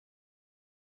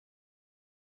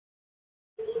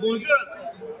Bonjour à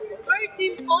tous. We're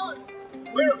Team France.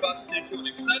 We're about to take you on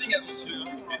an exciting adventure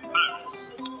in Paris.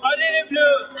 Allez les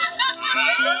bleus!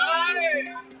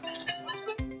 Allez!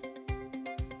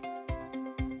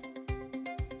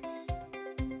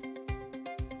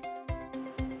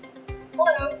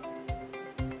 Hello.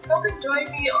 Come and join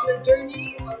me on a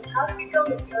journey on how to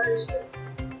become a Parisian.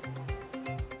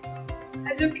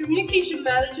 As your communication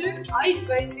manager, I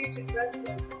advise you to dress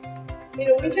local. In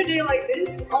a winter day like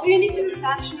this, all you need to be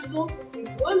fashionable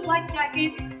is one black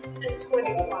jacket and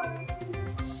 20 scarves.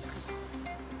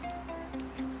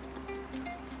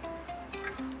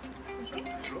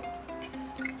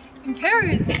 In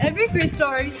Paris, every great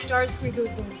story starts with a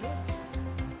bonjour.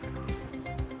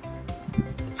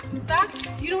 In fact,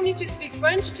 you don't need to speak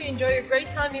French to enjoy a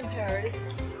great time in Paris.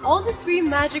 All the three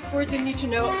magic words you need to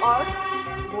know are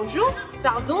bonjour,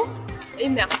 pardon, et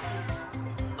merci.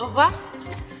 Au revoir.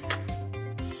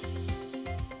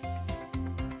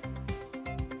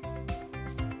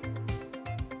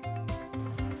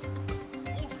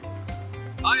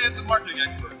 I am the marketing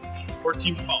expert for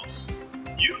Team France.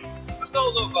 You must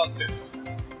all know about this.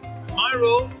 In my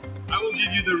role, I will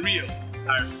give you the real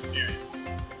Paris experience.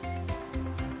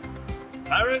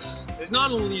 Paris is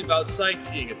not only about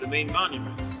sightseeing at the main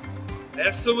monuments. It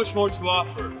has so much more to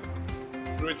offer.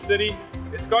 Through its city,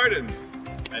 its gardens,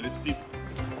 and its people.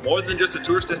 More than just a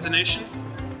tourist destination,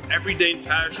 every day in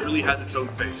Paris really has its own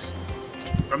face.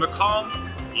 From a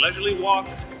calm, leisurely walk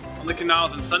on the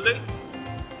canals on Sunday,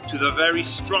 to the very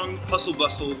strong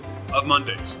hustle-bustle of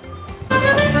Mondays.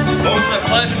 Both the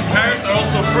pleasures in Paris are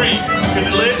also free, because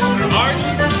it lives through art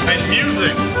and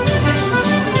music.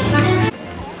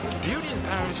 Beauty in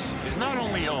Paris is not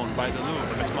only owned by the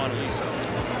Louvre and its Mona Lisa,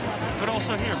 but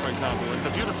also here, for example, in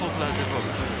the beautiful Place des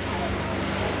Vosges.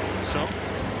 So,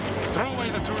 throw away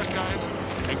the tourist guide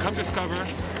and come discover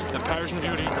the Parisian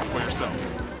beauty for yourself.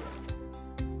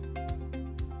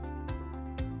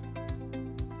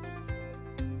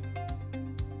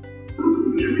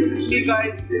 Hey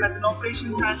guys, as an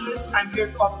operations analyst, I'm here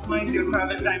to optimize your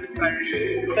travel time in Paris.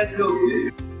 Let's go!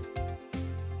 The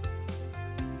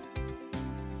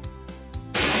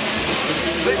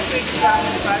best way to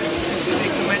travel in Paris is to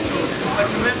take the metro. But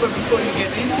remember, before you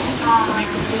get in, make a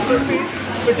poker face,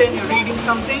 pretend you're reading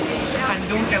something, and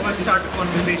don't ever start a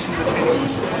conversation with anyone.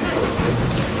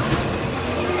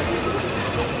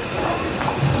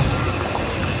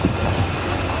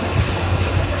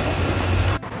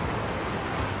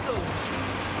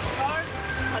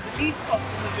 The least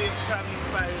optimal way of traveling to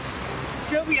Paris.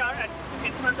 Here we are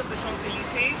in front of the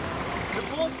Champs-Élysées, the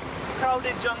most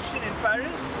crowded junction in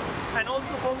Paris, and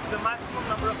also home to the maximum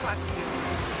number of accidents.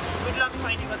 Good luck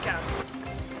finding a cab.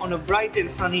 On a bright and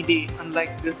sunny day,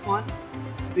 unlike this one,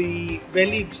 the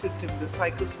Vélib system, the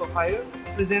cycles for hire,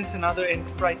 presents another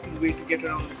enterprising way to get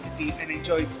around the city and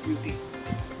enjoy its beauty.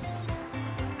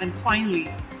 And finally,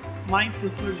 my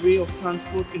preferred way of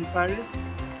transport in Paris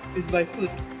is by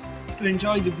foot, to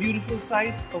enjoy the beautiful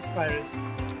sights of Paris.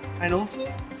 And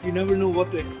also, you never know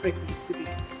what to expect in the city.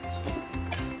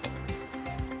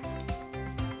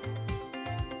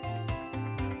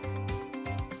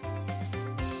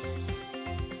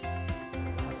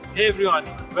 Hey everyone,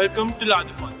 welcome to La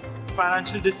Défense,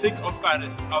 financial district of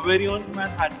Paris, our very own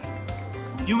Manhattan.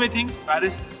 You may think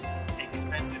Paris is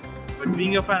expensive, but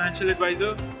being a financial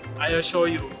advisor, I assure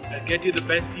you I'll get you the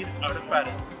best deal out of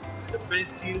Paris. The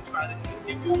best deal Paris can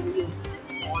give you is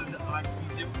all the art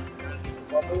museum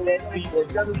free,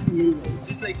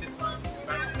 just like this one.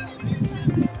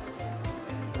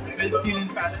 The best deal in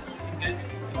Paris you can get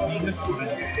is being a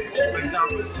student. For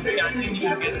example, in the canteen you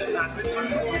can get a sandwich for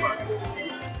 $2.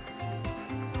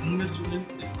 Being a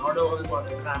student is not all about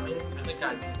the cramming and the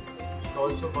academics. It's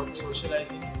also about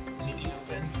socializing, meeting your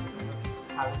friends,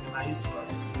 having a nice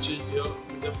chill beer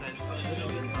with your friends on the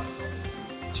student.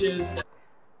 Cheers!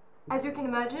 As you can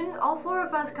imagine, all four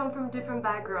of us come from different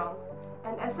backgrounds,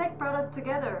 and KICC brought us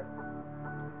together.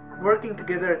 Working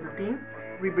together as a team,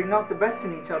 we bring out the best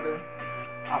in each other.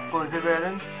 Our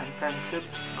perseverance and friendship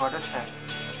got us here.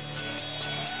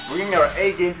 Bringing our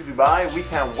A game to Dubai, we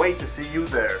can't wait to see you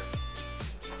there.